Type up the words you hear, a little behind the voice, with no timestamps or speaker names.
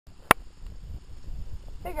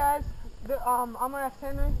Hey guys, I'm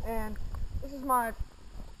Henry, and this is my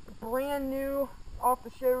brand new off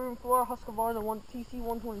the showroom floor Husqvarna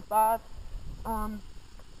Tc125.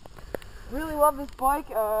 Really love this bike.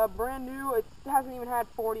 Brand new. It hasn't even had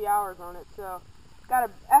 40 hours on it. So it's got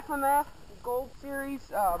a FMF Gold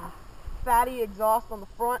Series fatty exhaust on the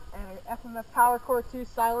front and an FMF Power Core 2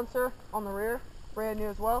 silencer on the rear. Brand new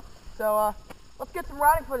as well. So let's get some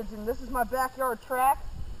riding footage. And this is my backyard track.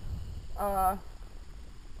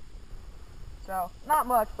 So, not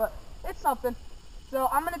much, but it's something. So,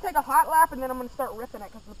 I'm going to take a hot lap and then I'm going to start ripping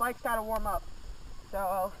it because the bike's got to warm up.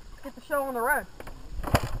 So, let's get the show on the road.